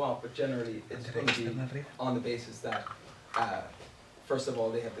co-op to co-op, but generally it's going to be on the basis that, first of all,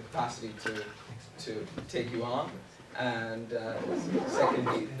 they have the capacity to take you on, and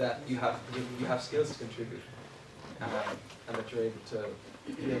secondly, that you have skills to contribute, and that you're able to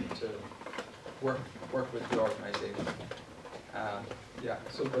work with the organisation. Yeah.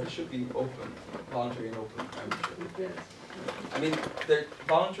 So, but it should be open, voluntary and open membership. Yes. I mean, they're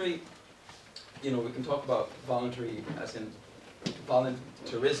voluntary, you know, we can talk about voluntary as in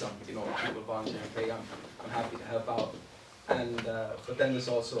volunteerism, you know, people volunteering, hey, I'm happy to help out. And, but then there's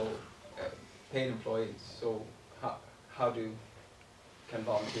also paid employees. So how can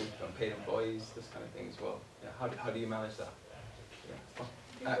volunteers become paid employees, this kind of thing as well? Yeah, how do you manage that? Yeah.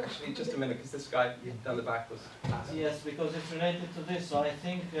 Actually, just a minute, because this guy down the back was asking. Yes, because it's related to this. So I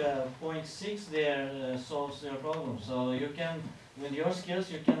think point 6 there solves your problem. So you can, with your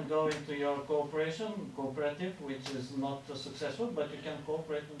skills, you can go into your cooperative, which is not successful, but you can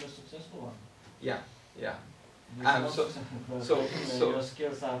cooperate with the successful one. Yeah, yeah. So your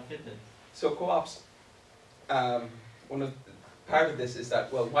skills are fitted. So co-ops, part of this is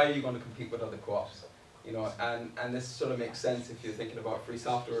that, well, why are you going to compete with other co-ops? You know, and this sort of makes sense if you're thinking about free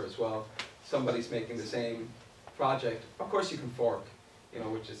software as well. Somebody's making the same project. Of course, you can fork, you know,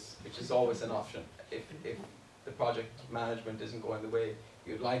 which is always an option if the project management isn't going the way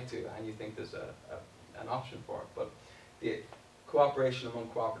you'd like to, and you think there's an option for it. But the cooperation among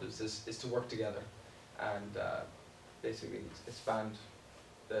cooperatives is to work together and basically expand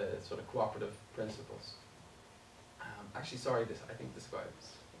the sort of cooperative principles. Actually, sorry, I think this guy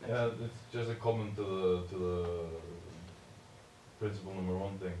was next. Yeah, it's just a comment to the principle number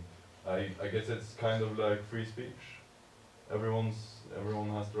 1 thing. I guess it's kind of like free speech. Everyone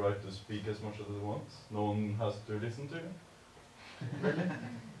has the right to speak as much as it wants. No one has to listen to you. Really?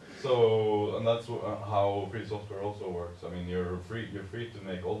 So, and that's how free software also works. I mean, you're free to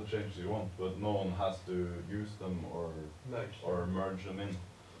make all the changes you want, but no one has to use them or merge them in.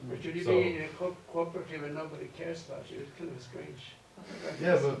 But should you So- be in a cooperative and nobody cares about you? It's kind of strange.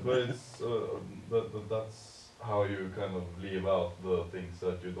 Yeah, but it's but that's how you kind of leave out the things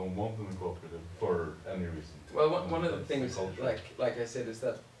that you don't want in the cooperative for any reason. Well, one of the That's things, culture. like I said, is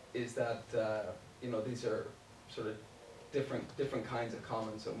that you know, these are sort of different kinds of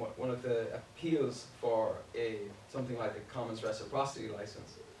commons, and one of the appeals for something like a commons reciprocity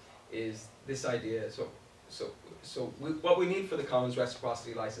license is this idea. What we need for the commons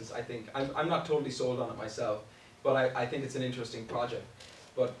reciprocity license, I think, I'm not totally sold on it myself, but I think it's an interesting project.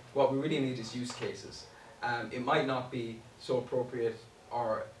 But what we really need is use cases. It might not be so appropriate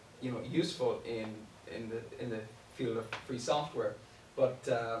or, you know, useful in the field of free software, but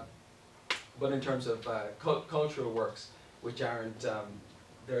in terms of cultural works, which aren't,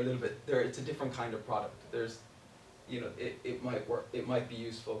 they're a little bit, it's a different kind of product. There's, you know, it might work, it might be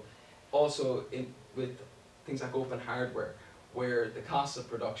useful. Also with things like open hardware, where the costs of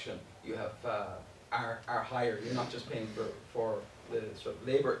production you have are higher. You're not just paying for the sort of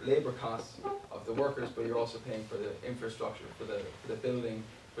labor costs of the workers, but you're also paying for the infrastructure, for the building,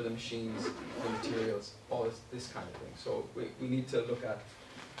 for the machines, the materials, all this kind of thing. So we need to look at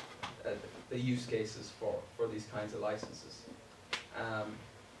the use cases for these kinds of licenses.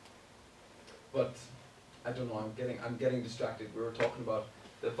 But I don't know. I'm getting distracted. We were talking about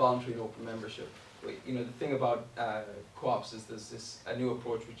the voluntary and open membership. You know, the thing about co-ops is there's a new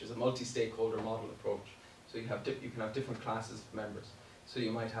approach, which is a multi-stakeholder model approach. So you can have different classes of members. So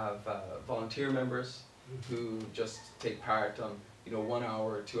you might have volunteer members who just take part on, you know, 1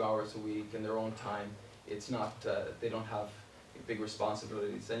 hour or 2 hours a week in their own time. It's not they don't have big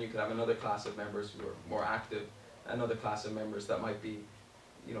responsibilities. Then you could have another class of members who are more active, another class of members that might be,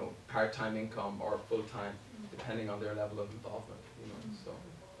 you know, part-time income or full-time, depending on their level of involvement. You know, so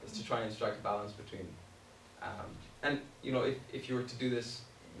it's to try and strike a balance between, and you know, if you were to do this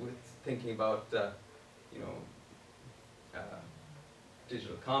with thinking about, you know,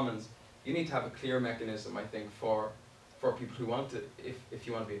 digital commons, you need to have a clear mechanism, I think, for people who want to. If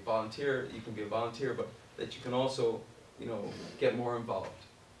you want to be a volunteer, you can be a volunteer, but that you can also, you know, get more involved.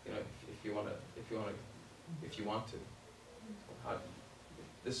 You know, if you want to.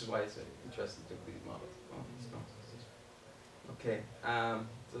 This is why it's interesting to these models. Oh, it's not. Okay.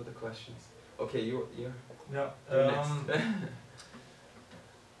 Other questions. Okay, you're next.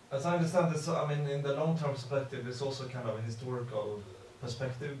 As I understand this, I mean, in the long-term perspective, there's also kind of a historical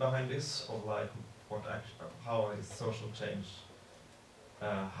perspective behind this, of like how is social change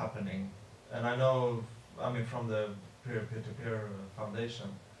happening. And I know, I mean, from the peer-to-peer foundation,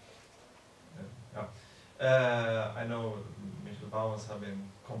 I know Michel Bauwens have been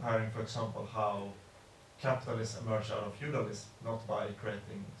comparing, for example, how capitalism emerged out of feudalism, not by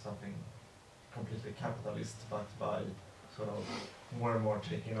creating something completely capitalist, but by sort of more and more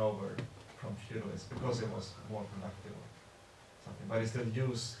taking over from feudalism, because it was more productive or something. But it still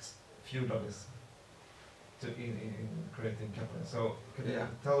used feudalism in creating capitalism. So could you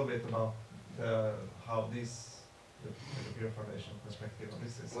tell a bit about how this the peer foundation perspective on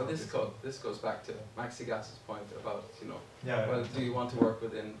this is. Well, this goes back to Maxigas's point about, you know, Yeah. well, do you want to work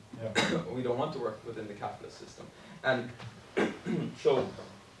within? Yeah. We don't want to work within the capitalist system, and so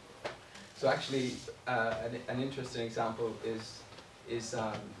actually, an interesting example is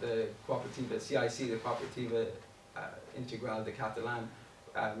the cooperative CIC, the cooperative integral de Catalan.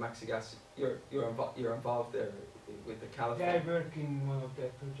 Maxigas, you're involved there with the California. Yeah, I work in one of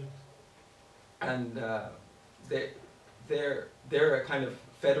their projects. And they're a kind of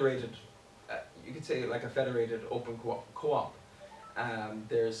federated, you could say like a federated open co-op.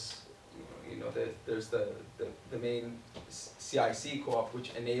 There's there's the main CIC co-op,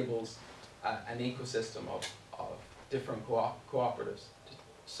 which enables an ecosystem of different cooperatives to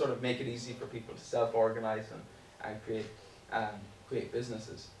sort of make it easy for people to self-organize and create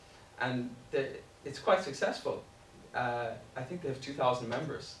businesses. And it's quite successful. I think they have 2,000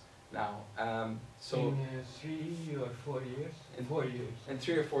 members now. So in 3 or 4 years. In 4 years. In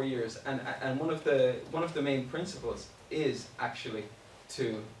 3 or 4 years, and one of the main principles is actually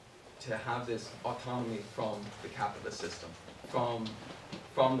to have this autonomy from the capitalist system,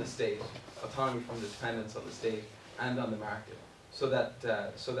 from the state, autonomy from the dependence on the state and on the market, so that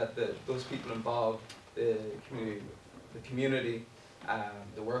those people involved, the community,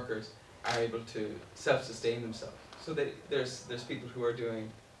 the workers, are able to self-sustain themselves. So there's people who are doing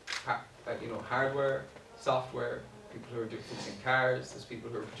hardware, software, people who are fixing cars, there's people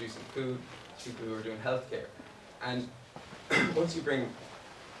who are producing food, there's people who are doing healthcare. And once you bring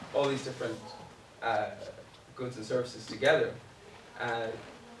all these different goods and services together,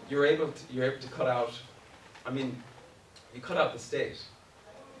 you're able to cut out, you cut out the state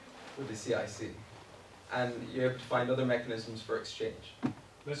with the CIC, and you're able to find other mechanisms for exchange.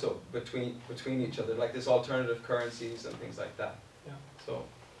 So between each other, like there's alternative currencies and things like that. Yeah. So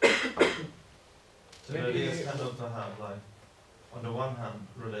the idea is kind of to have, like, on the one hand,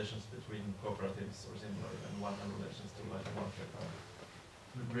 relations between cooperatives or similar, and one hand relations to like the market,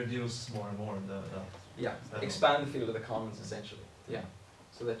 reduce more and more expand the field of the commons essentially. Yeah,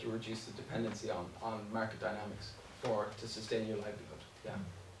 so that you reduce the dependency on market dynamics to sustain your livelihood. Yeah.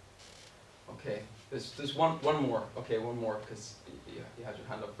 Okay, there's one more. Okay, one more, because you had your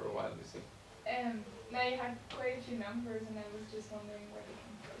hand up for a while, Lucy. Now you had quite a few numbers, and I was just wondering where they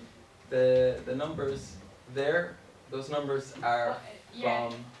came from. The numbers there, those numbers are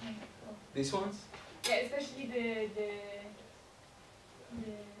from these ones? Yeah, especially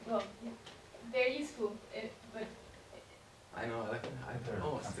well, they're useful, but I know,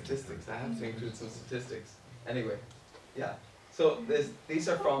 statistics. I have to include some statistics. Anyway, yeah. So these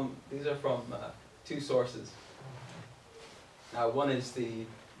are from two sources. Now, one is the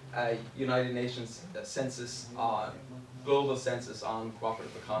United Nations global census on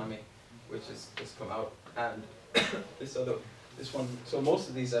cooperative economy, which has just come out, and this one. So most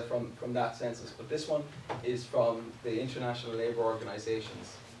of these are from that census, but this one is from the International Labour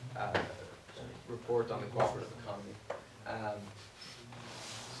Organization's report on the cooperative economy.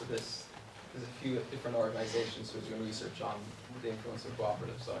 So there's a few different organizations who are doing research on the influence of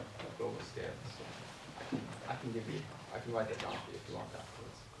cooperatives on a global scale. So I can write that down for you if you want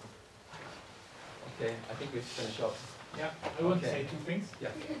afterwards. Okay, I think we have to finish up. Yeah, I want to say two things. Yeah.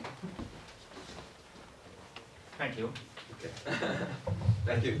 Thank you. Okay.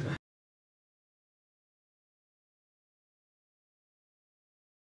 Thank you.